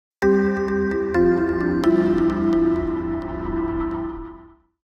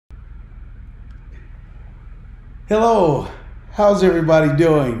Hello, how's everybody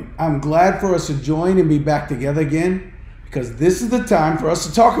doing? I'm glad for us to join and be back together again because this is the time for us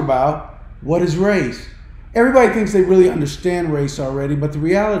to talk about what is race. Everybody thinks they really understand race already, but the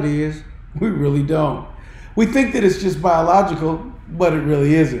reality is we really don't. We think that it's just biological, but it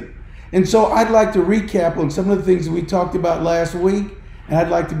really isn't. And so I'd like to recap on some of the things that we talked about last week, and I'd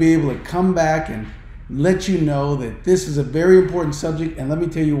like to be able to come back and let you know that this is a very important subject, and let me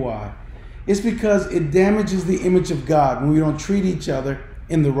tell you why. It's because it damages the image of God when we don't treat each other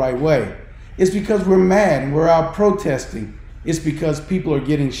in the right way. It's because we're mad and we're out protesting. It's because people are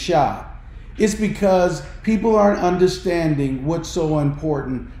getting shot. It's because people aren't understanding what's so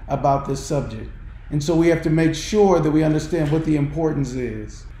important about this subject. And so we have to make sure that we understand what the importance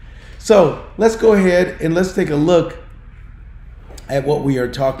is. So let's go ahead and let's take a look at what we are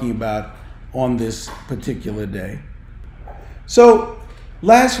talking about on this particular day. So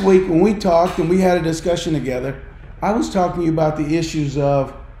last week when we talked and we had a discussion together, I was talking about the issues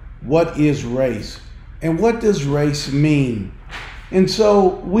of what is race and what does race mean. And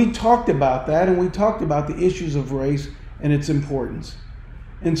so we talked about that, and we talked about the issues of race and its importance.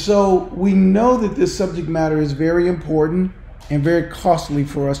 And so we know that this subject matter is very important and very costly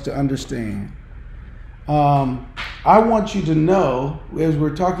for us to understand. I want you to know, as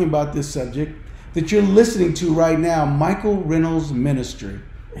we're talking about this subject, that you're listening to right now Reynolds Ministry.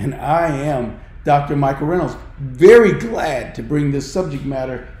 And I am Dr. Michael Reynolds. Very glad to bring this subject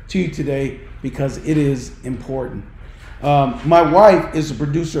matter to you today because it is important. My wife is the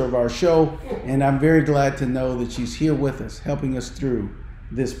producer of our show, and I'm very glad to know that she's here with us, helping us through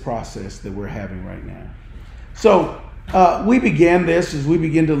this process that we're having right now. So we began this as we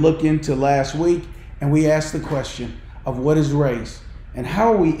began to look into last week, and we asked the question of what is race and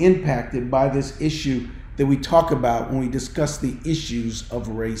how are we impacted by this issue that we talk about when we discuss the issues of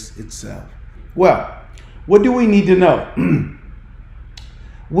race itself. Well, what do we need to know?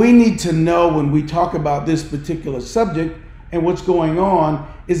 We need to know when we talk about this particular subject and what's going on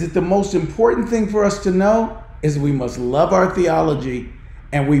is that the most important thing for us to know is we must love our theology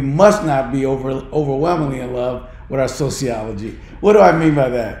and we must not be overwhelmingly in love with our sociology. What do I mean by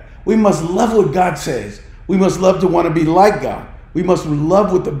that? We must love what God says. We must love to want to be like God. We must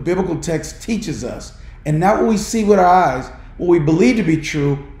love what the biblical text teaches us and not what we see with our eyes, what we believe to be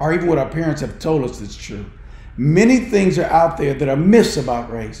true, or even what our parents have told us is true. Many things are out there that are myths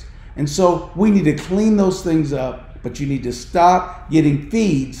about race. And so we need to clean those things up, but you need to stop getting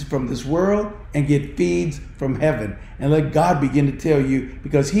feeds from this world and get feeds from heaven and let God begin to tell you,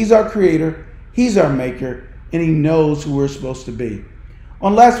 because He's our creator, He's our maker, and He knows who we're supposed to be.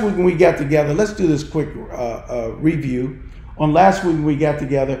 On last week when we got together, let's do this quick review. On last week when we got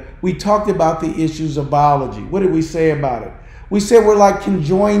together, we talked about the issues of biology. What did we say about it? We said we're like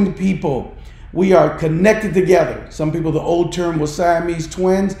conjoined people. We are connected together. Some people, the old term was Siamese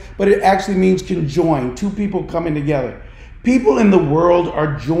twins, but it actually means conjoined, two people coming together. People in the world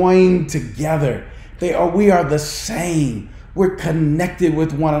are joined together. We are the same. We're connected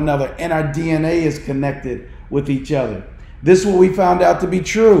with one another, and our DNA is connected with each other. This is what we found out to be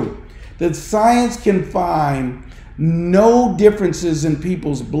true, that science can find no differences in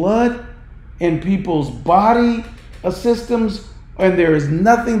people's blood, in people's body systems, and there is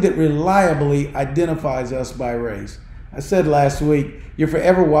nothing that reliably identifies us by race. I said last week, you're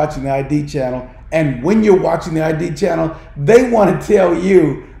forever watching the ID channel, and when you're watching the ID channel, they want to tell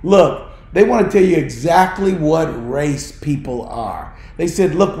you, look, they want to tell you exactly what race people are. They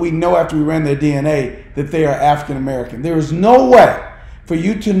said, look, we know after we ran their DNA that they are African American. There is no way for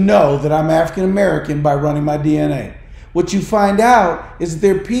you to know that I'm African American by running my DNA. What you find out is that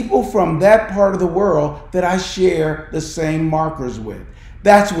there are people from that part of the world that I share the same markers with.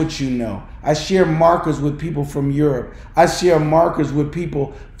 That's what you know. I share markers with people from Europe. I share markers with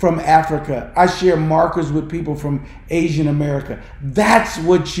people from Africa. I share markers with people from Asian America. That's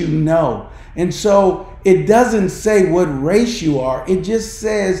what you know. And so it doesn't say what race you are. It just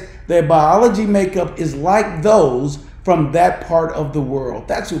says their biology makeup is like those from that part of the world.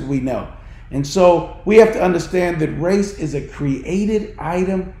 That's what we know. And so we have to understand that race is a created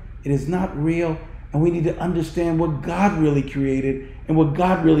item. It is not real. And we need to understand what God really created and what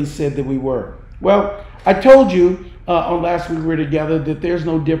God really said that we were. Well, I told you on last week we were together that there's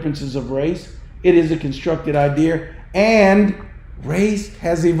no differences of race. It is a constructed idea, and race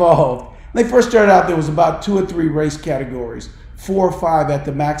has evolved. When they first started out, there was about 2 or 3 race categories, 4 or 5 at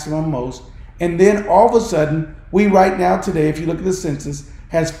the maximum most. And then all of a sudden, we right now today, if you look at the census,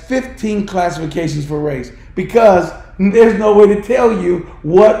 has 15 classifications for race because there's no way to tell you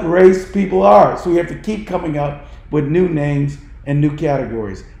what race people are. So we have to keep coming up with new names and new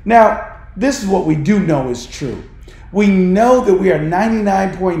categories. Now, this is what we do know is true. We know that we are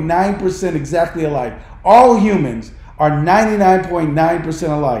 99.9% exactly alike. All humans are 99.9%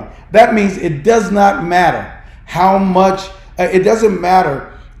 alike. That means it does not matter how much, it doesn't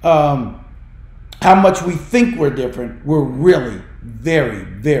matter how much we think we're different. We're really very,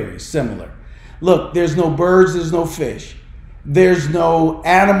 very similar. Look, there's no birds, there's no fish. There's no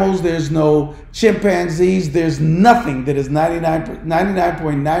animals, there's no chimpanzees, there's nothing that is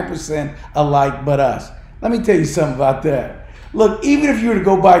 99.9% alike but us. Let me tell you something about that. Look, even if you were to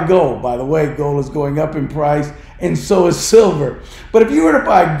go buy gold, by the way, gold is going up in price and so is silver. But if you were to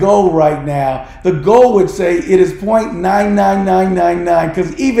buy gold right now, the gold would say it is 0.99999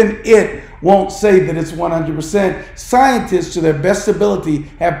 because even it won't say that it's 100%. Scientists, to their best ability,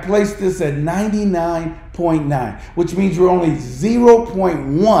 have placed this at 99.9, which means we're only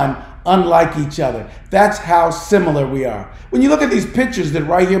 0.1 unlike each other. That's how similar we are. When you look at these pictures that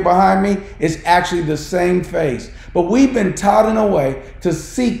right here behind me, it's actually the same face. But we've been taught in a way to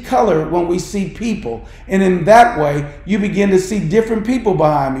see color when we see people. And in that way, you begin to see different people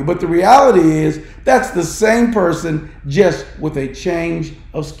behind me. But the reality is that's the same person, just with a change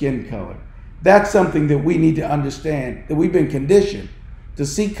of skin color. That's something that we need to understand, that we've been conditioned to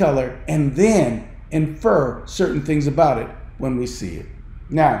see color and then infer certain things about it when we see it.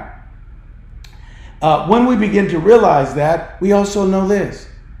 Now, when we begin to realize that, we also know this.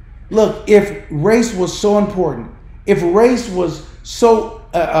 Look, if race was so important, if race was so,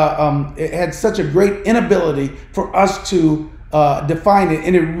 it had such a great inability for us to define it,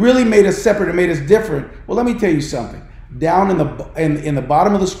 and it really made us separate and made us different, well, let me tell you something. Down in the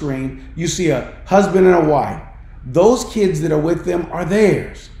bottom of the screen, you see a husband and a wife. Those kids that are with them are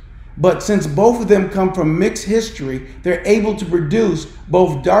theirs. But since both of them come from mixed history, they're able to produce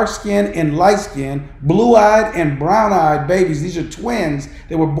both dark-skinned and light-skinned, blue-eyed and brown-eyed babies. These are twins.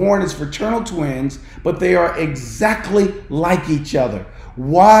 They were born as fraternal twins, but they are exactly like each other.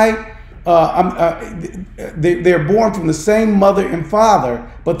 Why? They're born from the same mother and father,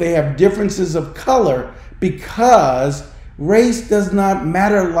 but they have differences of color because race does not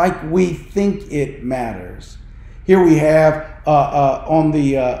matter like we think it matters. Here we have on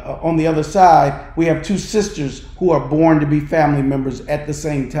the other side, we have two sisters who are born to be family members at the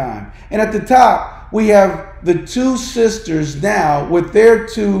same time. And at the top, we have the two sisters now with their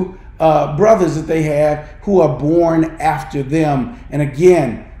two brothers that they have who are born after them. And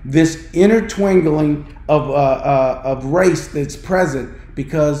again, this intertwingling of race that's present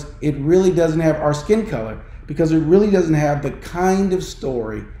because it really doesn't have our skin color, because it really doesn't have the kind of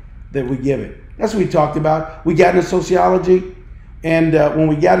story that we give it. That's what we talked about. We got into sociology, and when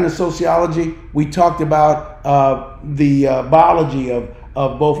we got into sociology, we talked about the biology of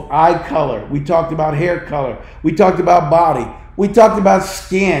both eye color. We talked about hair color. We talked about body. We talked about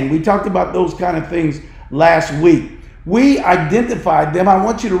skin. We talked about those kind of things last week. We identified them. I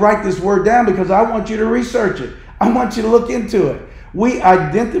want you to write this word down because I want you to research it. I want you to look into it. We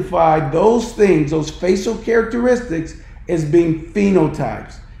identified those things, those facial characteristics, as being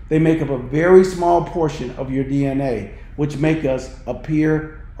phenotypes. They make up a very small portion of your DNA, which make us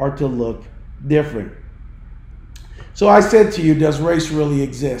appear or to look different. So I said to you, does race really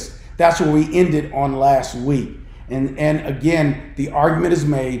exist? That's where we ended on last week. And again, the argument is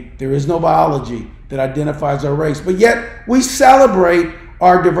made, there is no biology that identifies our race, but yet we celebrate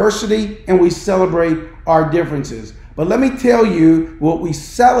our diversity and we celebrate our differences. But let me tell you, what we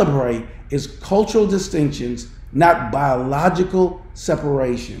celebrate is cultural distinctions, not biological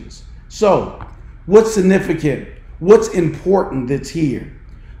separations. So, what's significant? What's important that's here?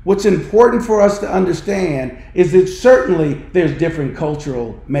 What's important for us to understand is that certainly there's different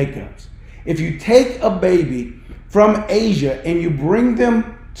cultural makeups. If you take a baby from Asia and you bring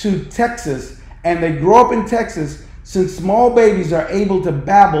them to Texas and they grow up in Texas, since small babies are able to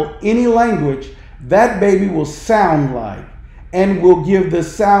babble any language, that baby will sound like and will give the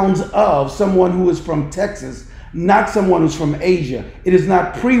sounds of someone who is from Texas, not someone who's from Asia. It is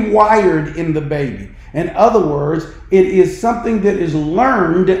not pre-wired in the baby. In other words, it is something that is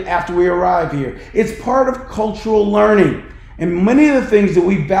learned after we arrive here. It's part of cultural learning. And many of the things that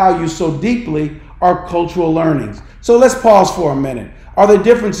we value so deeply are cultural learnings. So let's pause for a minute. Are there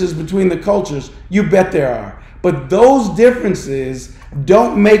differences between the cultures? You bet there are. But those differences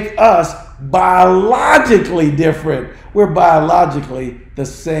don't make us biologically different. We're biologically the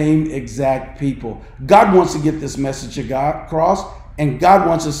same exact people. God wants to get this message across, and God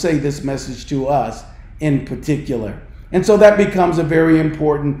wants to say this message to us in particular. And so that becomes a very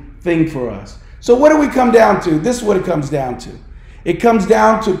important thing for us. So what do we come down to? This is what it comes down to. It comes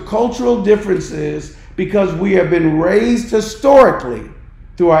down to cultural differences because we have been raised historically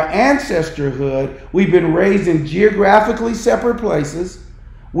through our ancestorhood, we've been raised in geographically separate places.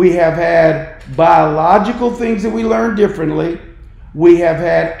 We have had biological things that we learned differently. We have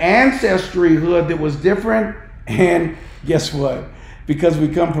had ancestryhood that was different. And guess what? Because we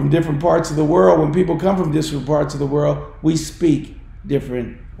come from different parts of the world, when people come from different parts of the world, we speak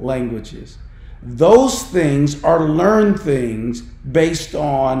different languages. Those things are learned things based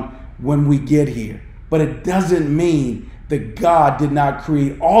on when we get here. But it doesn't mean that God did not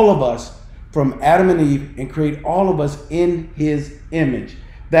create all of us from Adam and Eve and create all of us in his image.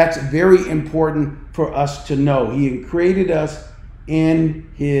 That's very important for us to know. He created us in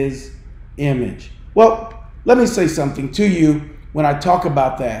his image. Well, let me say something to you when I talk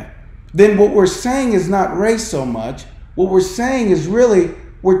about that. Then what we're saying is not race so much. What we're saying is really,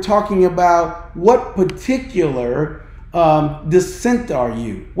 we're talking about what particular descent are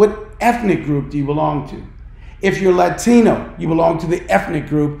you? What ethnic group do you belong to? If you're Latino, you belong to the ethnic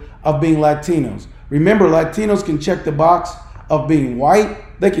group of being Latinos. Remember, Latinos can check the box of being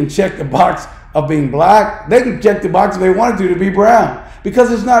white. They can check the box of being black. They can check the box if they wanted to be brown.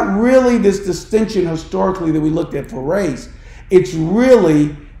 Because it's not really this distinction historically that we looked at for race. It's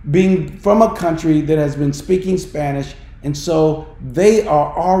really being from a country that has been speaking Spanish, and so they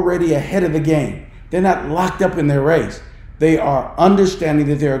are already ahead of the game. They're not locked up in their race. They are understanding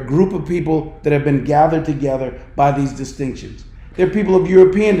that they're a group of people that have been gathered together by these distinctions. They're people of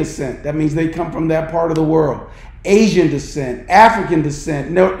European descent. That means they come from that part of the world. Asian descent, African descent,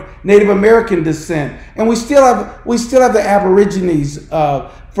 Native American descent, and we still have the Aborigines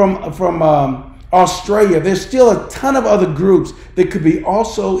from Australia. There's still a ton of other groups that could be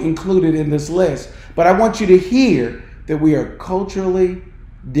also included in this list. But I want you to hear that we are culturally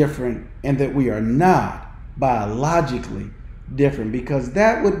different and that we are not biologically different, because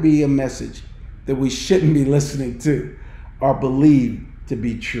that would be a message that we shouldn't be listening to or believe to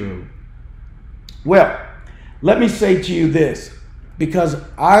be true. Well, let me say to you this, because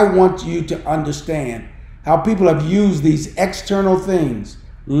I want you to understand how people have used these external things,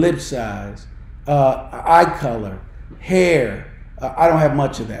 lip size, eye color, hair. I don't have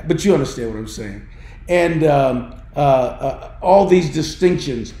much of that, but you understand what I'm saying. And all these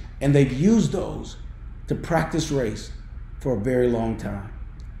distinctions, and they've used those to practice race for a very long time,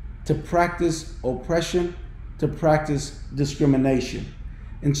 to practice oppression, to practice discrimination.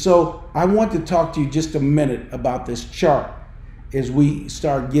 And so I want to talk to you just a minute about this chart as we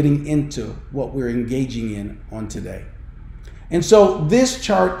start getting into what we're engaging in on today. And so this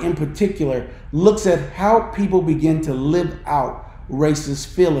chart in particular looks at how people begin to live out racist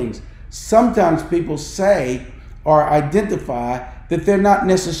feelings. Sometimes people say or identify that they're not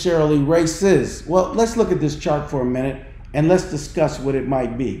necessarily racist. Well, let's look at this chart for a minute and let's discuss what it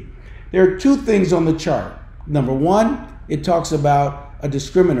might be. There are two things on the chart. Number one, it talks about a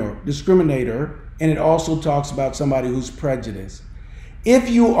discriminator, and it also talks about somebody who's prejudiced. If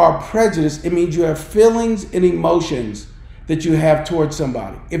you are prejudiced, it means you have feelings and emotions that you have towards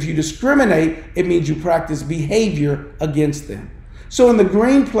somebody. If you discriminate, it means you practice behavior against them. So in the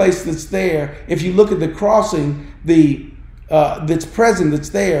green place that's there, if you look at the crossing, that's present, that's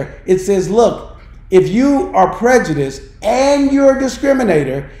there, it says, look, if you are prejudiced and you're a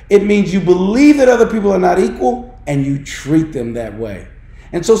discriminator, it means you believe that other people are not equal and you treat them that way.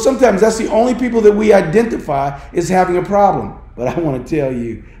 And so sometimes that's the only people that we identify as having a problem. But I want to tell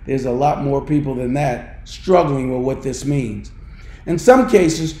you, there's a lot more people than that struggling with what this means. In some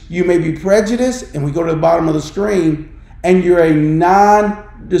cases, you may be prejudiced, and we go to the bottom of the screen, and you're a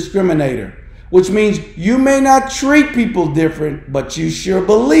non-discriminator, which means you may not treat people different, but you sure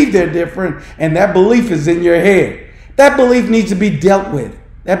believe they're different, and that belief is in your head. That belief needs to be dealt with.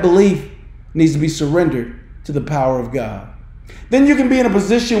 That belief needs to be surrendered to the power of God. Then you can be in a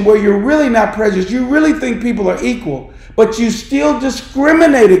position where you're really not prejudiced. You really think people are equal, but you still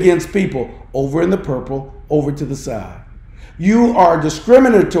discriminate against people. Over in the purple, over to the side. You are a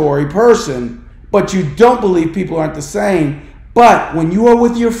discriminatory person, but you don't believe people aren't the same. But when you are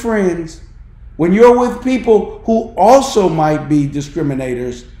with your friends, when you're with people who also might be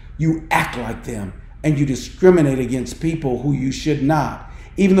discriminators, you act like them and you discriminate against people who you should not.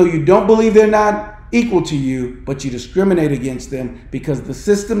 Even though you don't believe they're not equal to you, but you discriminate against them because the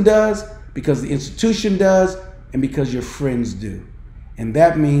system does, because the institution does, and because your friends do. And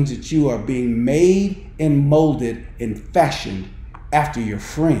that means that you are being made and molded and fashioned after your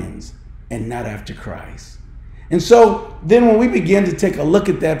friends and not after Christ. And so then when we begin to take a look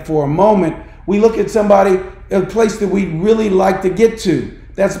at that for a moment, we look at somebody, a place that we really like to get to.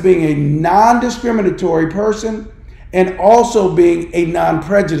 That's being a non-discriminatory person and also being a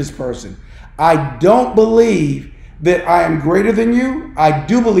non-prejudiced person. I don't believe that I am greater than you. I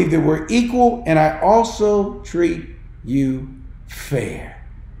do believe that we're equal, and I also treat you fair.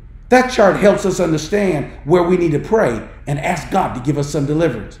 That chart helps us understand where we need to pray and ask God to give us some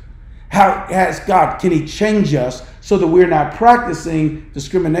deliverance. Ask God, can he change us so that we're not practicing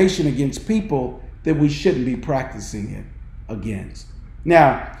discrimination against people that we shouldn't be practicing it against.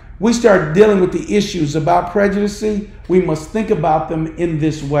 Now, we start dealing with the issues about prejudice. We must think about them in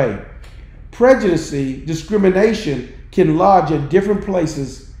this way. Prejudice, discrimination, can lodge at different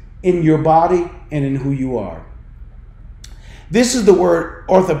places in your body and in who you are. This is the word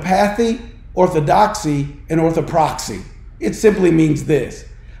orthopathy, orthodoxy, and orthopraxy. It simply means this.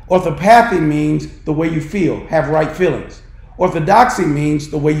 Orthopathy means the way you feel, have right feelings. Orthodoxy means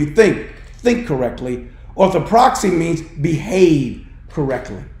the way you think correctly. Orthopraxy means behave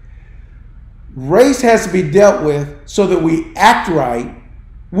correctly. Race has to be dealt with so that we act right,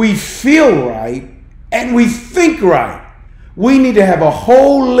 we feel right, and we think right. We need to have a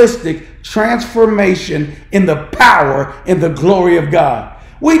holistic transformation in the power and the glory of God.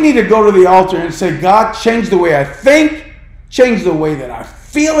 We need to go to the altar and say, God, change the way I think, change the way that I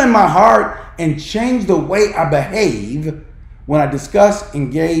feel in my heart, and change the way I behave when I discuss,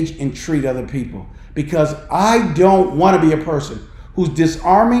 engage, and treat other people. Because I don't want to be a person who's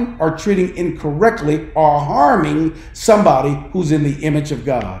disarming or treating incorrectly or harming somebody who's in the image of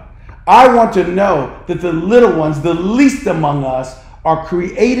God. I want to know that the little ones, the least among us, are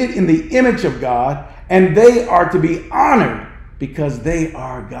created in the image of God, and they are to be honored because they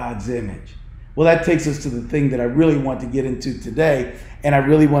are God's image. Well, that takes us to the thing that I really want to get into today, and I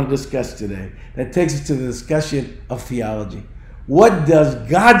really want to discuss today. That takes us to the discussion of theology. What does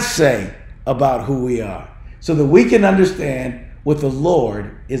God say about who we are so that we can understand what the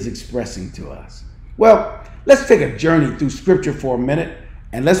Lord is expressing to us? Well, let's take a journey through Scripture for a minute,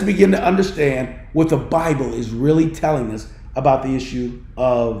 and let's begin to understand what the Bible is really telling us about the issue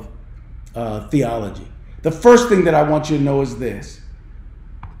of theology. The first thing that I want you to know is this,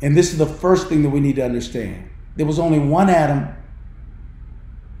 and this is the first thing that we need to understand. There was only one Adam,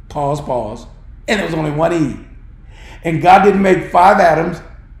 pause, and there was only one Eve. And God didn't make 5 Adams,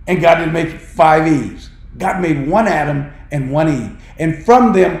 and God didn't make 5 Eves. God made one Adam and one Eve. And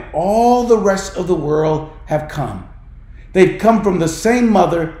from them, all the rest of the world have come. They've come from the same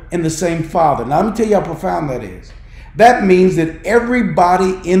mother and the same father. Now, let me tell you how profound that is. That means that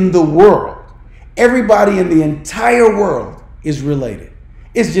everybody in the world, everybody in the entire world is related.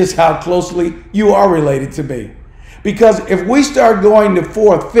 It's just how closely you are related to me. Because if we start going to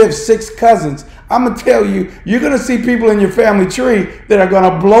 4th, 5th, 6th cousins, I'm going to tell you, you're going to see people in your family tree that are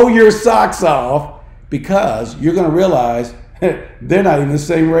going to blow your socks off because you're going to realize they're not even the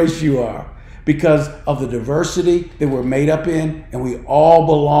same race you are because of the diversity that we're made up in, and we all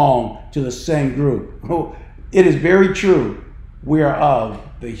belong to the same group. It is very true. We are of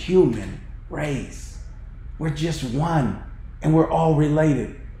the human race. We're just one, and we're all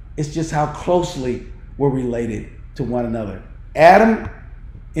related. It's just how closely we're related to one another. Adam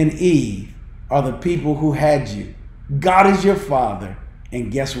and Eve are the people who had you. God is your father,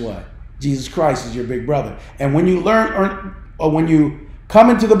 and guess what? Jesus Christ is your big brother. And when you learn, or when you come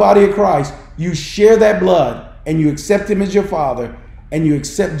into the body of Christ, you share that blood, and you accept him as your father, and you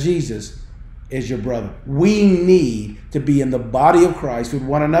accept Jesus as your brother. We need to be in the body of Christ with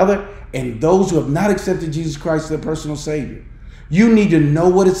one another, and those who have not accepted Jesus Christ as their personal Savior. You need to know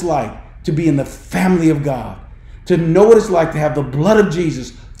what it's like to be in the family of God, to know what it's like to have the blood of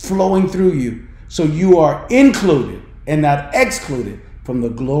Jesus flowing through you, so you are included and not excluded from the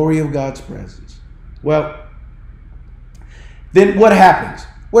glory of God's presence. Well, then what happens?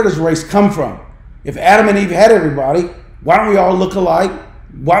 Where does race come from? If Adam and Eve had everybody, why don't we all look alike?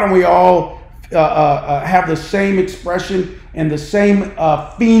 Why don't we all have the same expression and the same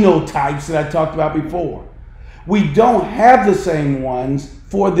phenotypes that I talked about before? We don't have the same ones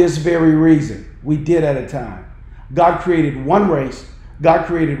for this very reason. We did at a time. God created one race. God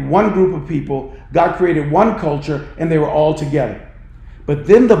created one group of people. God created one culture, and they were all together. But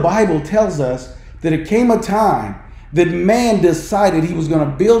then the Bible tells us that it came a time that man decided he was going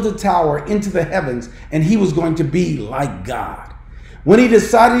to build a tower into the heavens, and he was going to be like God. When he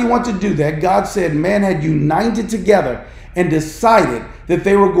decided he wanted to do that, God said man had united together and decided that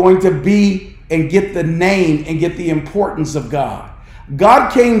they were going to be and get the name and get the importance of God.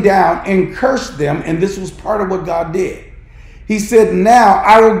 God came down and cursed them, and this was part of what God did. He said, now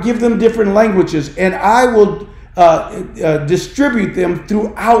I will give them different languages, and I will distribute them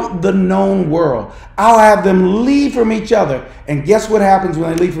throughout the known world. I'll have them leave from each other. And guess what happens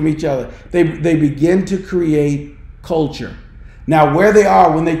when they leave from each other? They begin to create culture. Now, where they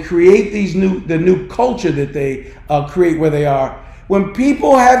are, when they create the new culture that they create where they are, when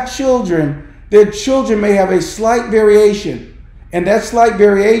people have children, their children may have a slight variation. And that slight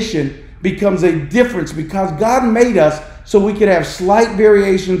variation becomes a difference because God made us so we could have slight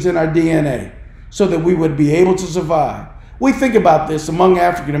variations in our DNA so that we would be able to survive. We think about this among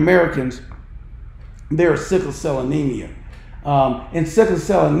African Americans. There is sickle cell anemia. And sickle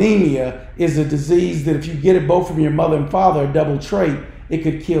cell anemia is a disease that if you get it both from your mother and father, a double trait, it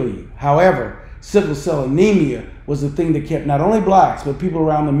could kill you. However, sickle cell anemia was the thing that kept not only blacks, but people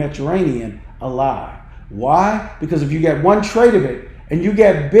around the Mediterranean alive. Why? Because if you got one trait of it and you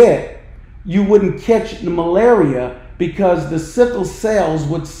got bit, you wouldn't catch the malaria because the sickle cells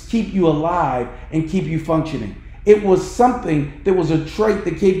would keep you alive and keep you functioning. It was something that was a trait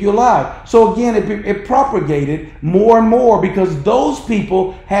that kept you alive. So again, it propagated more and more because those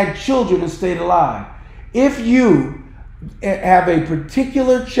people had children and stayed alive. If you have a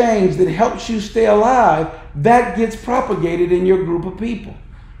particular change that helps you stay alive, that gets propagated in your group of people.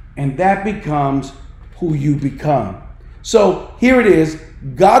 And that becomes who you become. So here it is.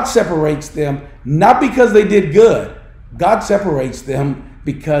 God separates them not because they did good. God separates them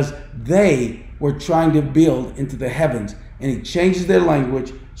because they were trying to build into the heavens, and he changes their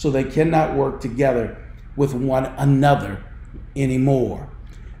language so they cannot work together with one another anymore.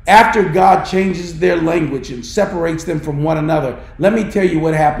 After God changes their language and separates them from one another, let me tell you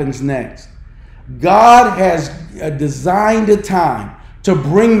what happens next. God has designed a time to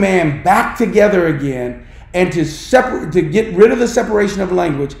bring man back together again and to get rid of the separation of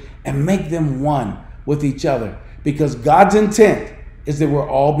language and make them one with each other, because God's intent is that we'll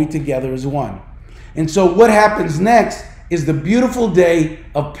all be together as one. And so what happens next is the beautiful day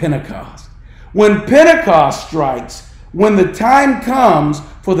of Pentecost. When Pentecost strikes, when the time comes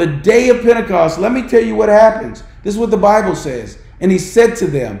for the day of Pentecost, let me tell you what happens. This is what the Bible says. And he said to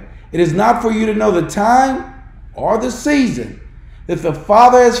them, "It is not for you to know the time or the season that the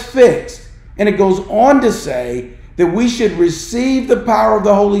Father has fixed." And it goes on to say that we should receive the power of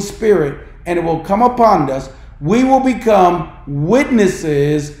the Holy Spirit, and it will come upon us. We will become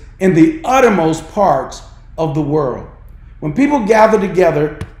witnesses in the uttermost parts of the world. When people gathered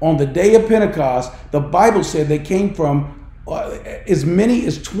together on the day of Pentecost, the Bible said they came from as many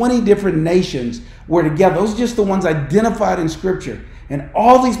as 20 different nations were together. Those are just the ones identified in Scripture. And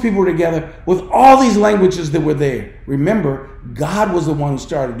all these people were together with all these languages that were there. Remember, God was the one who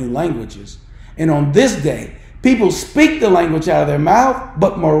started new languages. And on this day, people speak the language out of their mouth,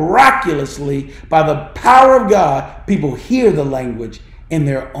 but miraculously, by the power of God, people hear the language in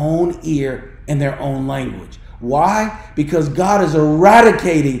their own ear, in their own language. Why? Because God is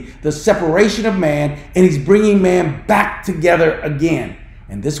eradicating the separation of man, and he's bringing man back together again.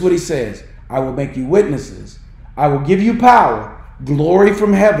 And this is what he says: I will make you witnesses. I will give you power, glory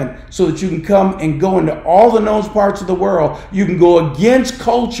from heaven, so that you can come and go into all the known parts of the world. You can go against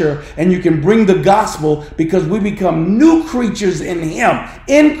culture and you can bring the gospel, because we become new creatures in him.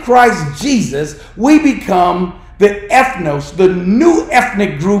 In Christ Jesus, we become the ethnos, the new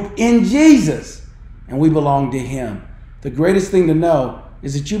ethnic group in Jesus, and we belong to him. The greatest thing to know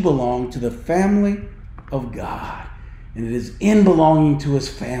is that you belong to the family of God, and it is in belonging to his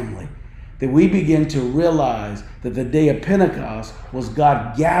family that we begin to realize that the day of Pentecost was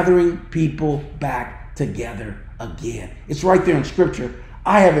God gathering people back together again. It's right there in Scripture.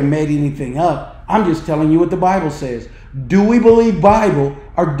 I haven't made anything up. I'm just telling you what the Bible says. Do we believe Bible,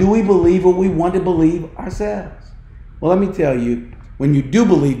 or do we believe what we want to believe ourselves? Well, let me tell you, when you do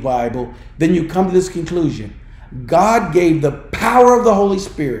believe Bible, then you come to this conclusion. God gave the power of the Holy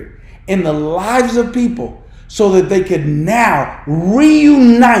Spirit in the lives of people so that they could now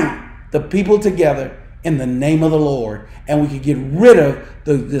reunite the people together in the name of the Lord, and we could get rid of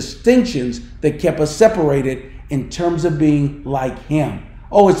the distinctions that kept us separated in terms of being like him.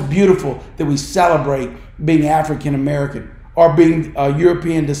 Oh, it's beautiful that we celebrate being African American, or being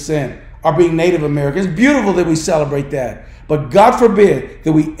European descent, or being Native American. It's beautiful that we celebrate that. But God forbid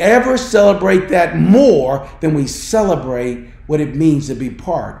that we ever celebrate that more than we celebrate what it means to be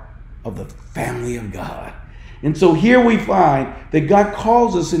part of the family of God. And so here we find that God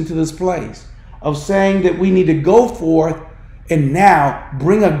calls us into this place of saying that we need to go forth and now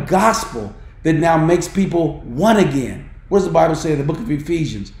bring a gospel that now makes people one again. What does the Bible say in the book of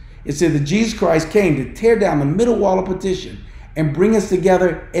Ephesians? It said that Jesus Christ came to tear down the middle wall of partition and bring us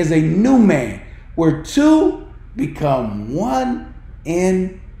together as a new man, where two become one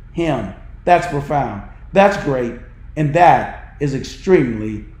in him. That's profound. That's great. And that is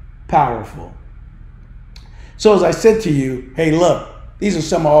extremely powerful. So as I said to you, hey, look, these are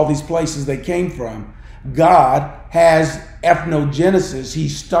some of all these places they came from. God has ethnogenesis. He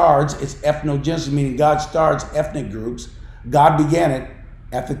starts, it's ethnogenesis, meaning God starts ethnic groups. God began it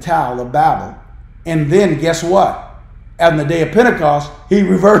at the Tower of Babel. And then guess what? On the day of Pentecost, he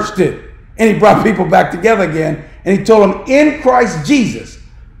reversed it. And he brought people back together again. And he told them, in Christ Jesus,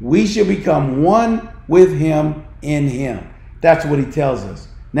 we shall become one with him in him. That's what he tells us.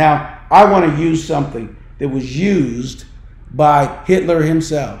 Now, I want to use something that was used by Hitler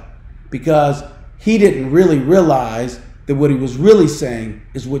himself, because he didn't really realize that what he was really saying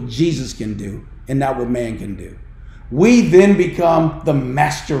is what Jesus can do and not what man can do. We then become the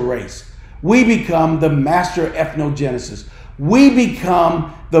master race. We become the master ethnogenesis. We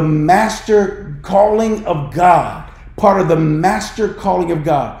become the master calling of God, part of the master calling of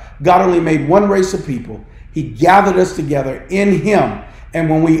God. God only made one race of people. He gathered us together in him. And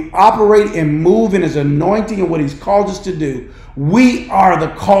when we operate and move in his anointing and what he's called us to do, we are the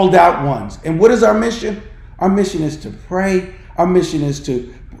called out ones. And what is our mission? Our mission is to pray. Our mission is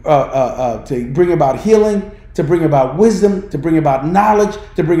to bring about healing, to bring about wisdom, to bring about knowledge,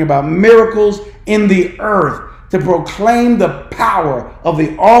 to bring about miracles in the earth, to proclaim the power of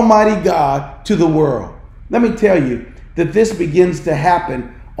the Almighty God to the world. Let me tell you that this begins to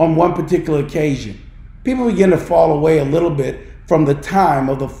happen on one particular occasion. People begin to fall away a little bit from the time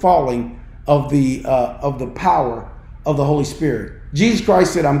of the falling of the power of the Holy Spirit. Jesus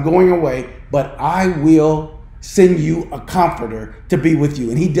Christ said, I'm going away, but I will send you a comforter to be with you.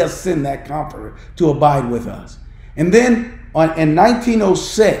 And he does send that comforter to abide with us. And then in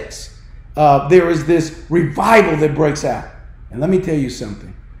 1906, there is this revival that breaks out. And let me tell you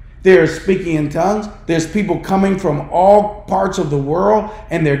something. There's speaking in tongues. There's people coming from all parts of the world,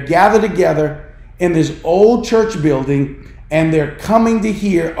 and they're gathered together in this old church building, and they're coming to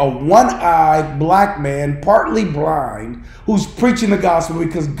hear a one-eyed black man, partly blind, who's preaching the gospel,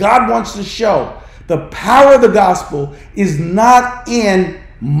 because God wants to show the power of the gospel is not in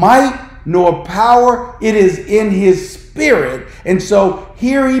might nor power, it is in his spirit. And so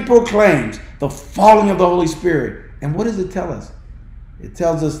here he proclaims the falling of the Holy Spirit. And what does it tell us? It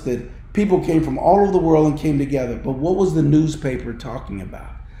tells us that people came from all over the world and came together. But what was the newspaper talking about?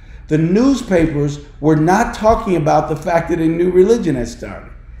 The newspapers were not talking about the fact that a new religion had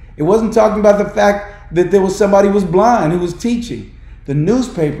started. It wasn't talking about the fact that there was somebody who was blind who was teaching. The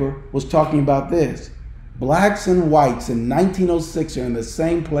newspaper was talking about this. Blacks and whites in 1906 are in the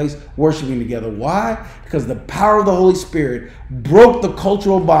same place worshiping together. Why? Because the power of the Holy Spirit broke the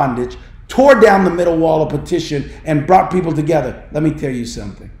cultural bondage, tore down the middle wall of partition, and brought people together. Let me tell you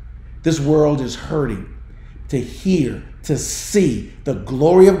something. This world is hurting to hear, to see the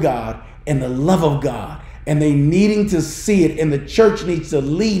glory of God and the love of God. And they needing to see it, and the church needs to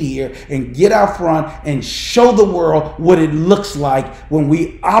lead here and get out front and show the world what it looks like when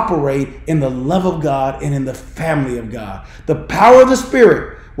we operate in the love of God and in the family of God. The power of the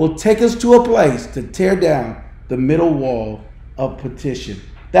Spirit will take us to a place to tear down the middle wall of partition.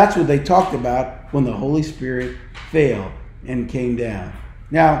 That's what they talked about when the Holy Spirit fell and came down.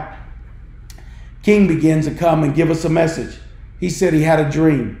 Now, King begins to come and give us a message. He said he had a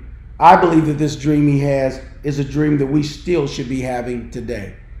dream. I believe that this dream he has is a dream that we still should be having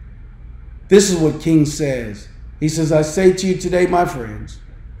today. This is what King says. He says, I say to you today, my friends,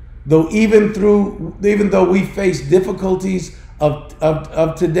 even though we face difficulties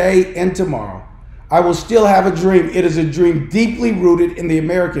of today and tomorrow, I will still have a dream. It is a dream deeply rooted in the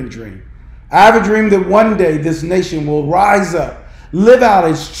American dream. I have a dream that one day this nation will rise up, live out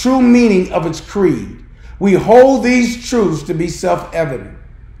its true meaning of its creed. We hold these truths to be self-evident,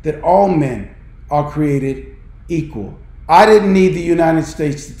 that all men are created equal. I didn't need the United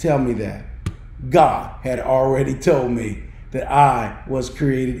States to tell me that. God had already told me that I was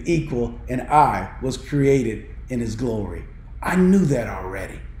created equal and I was created in his glory. I knew that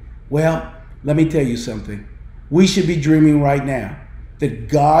already. Well, let me tell you something. We should be dreaming right now that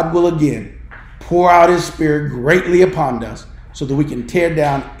God will again pour out his Spirit greatly upon us so that we can tear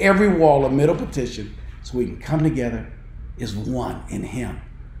down every wall of middle partition so we can come together as one in him.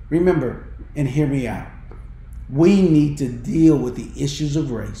 Remember, and hear me out, we need to deal with the issues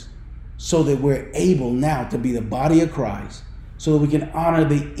of race so that we're able now to be the body of Christ, so that we can honor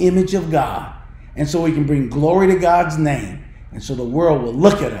the image of God, and so we can bring glory to God's name, and so the world will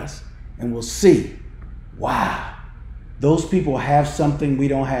look at us and will see, wow, those people have something we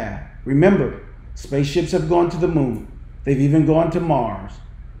don't have. Remember, spaceships have gone to the moon. They've even gone to Mars.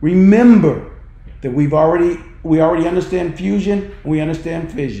 Remember that we already understand fusion and we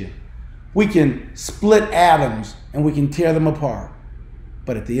understand fission. We can split atoms and we can tear them apart.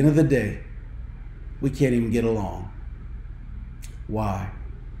 But at the end of the day, we can't even get along. Why?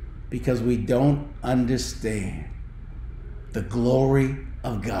 Because we don't understand the glory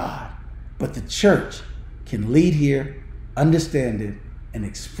of God. But the church can lead here, understand it, and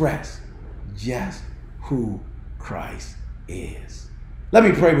express just who Christ is. Let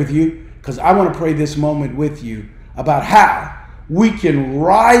me pray with you, because I want to pray this moment with you about how we can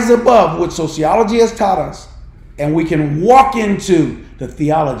rise above what sociology has taught us, and we can walk into the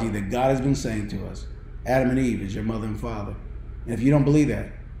theology that God has been saying to us. Adam and Eve is your mother and father. And if you don't believe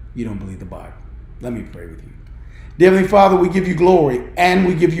that, you don't believe the Bible. Let me pray with you. Dear Heavenly Father, we give you glory and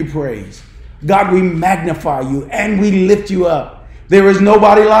we give you praise. God, we magnify you and we lift you up. There is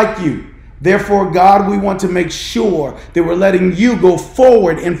nobody like you. Therefore, God, we want to make sure that we're letting you go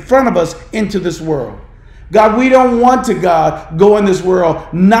forward in front of us into this world. God, we don't want to, God, go in this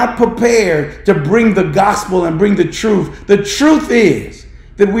world not prepared to bring the gospel and bring the truth. The truth is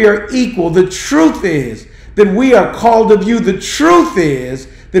that we are equal. The truth is that we are called of you. The truth is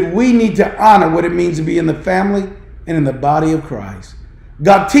that we need to honor what it means to be in the family and in the body of Christ.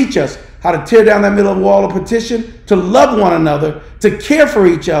 God, teach us how to tear down that middle wall of partition, to love one another, to care for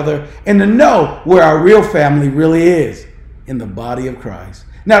each other, and to know where our real family really is, in the body of Christ.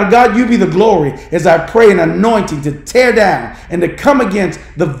 Now, God, you be the glory as I pray an anointing to tear down and to come against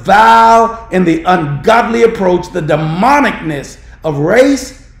the vile and the ungodly approach, the demonicness of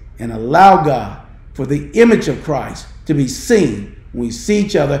race, and allow, God, for the image of Christ to be seen when we see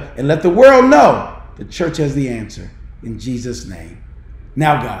each other, and let the world know the church has the answer. In Jesus' name.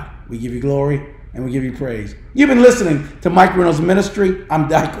 Now, God, we give you glory and we give you praise. You've been listening to Mike Reynolds' ministry. I'm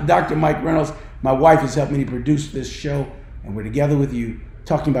Dr. Mike Reynolds. My wife has helped me to produce this show, and we're together with you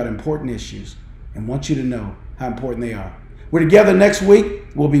talking about important issues and want you to know how important they are. We're together next week.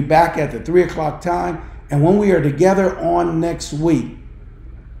 We'll be back at the 3 o'clock time. And when we are together on next week,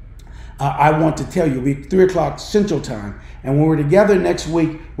 I want to tell you, it'll be 3 o'clock Central Time. And when we're together next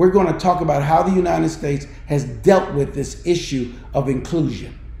week, we're going to talk about how the United States has dealt with this issue of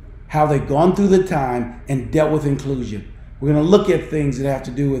inclusion, how they've gone through the time and dealt with inclusion. We're going to look at things that have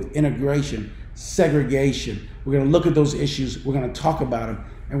to do with integration, segregation. We're going to look at those issues. We're going to talk about them.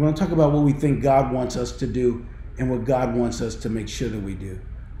 And we're going to talk about what we think God wants us to do and what God wants us to make sure that we do.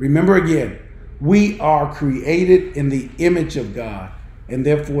 Remember again, we are created in the image of God. And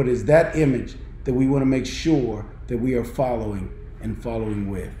therefore, it is that image that we want to make sure that we are following and following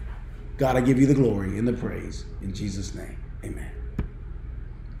with. God, I give you the glory and the praise. In Jesus' name, amen.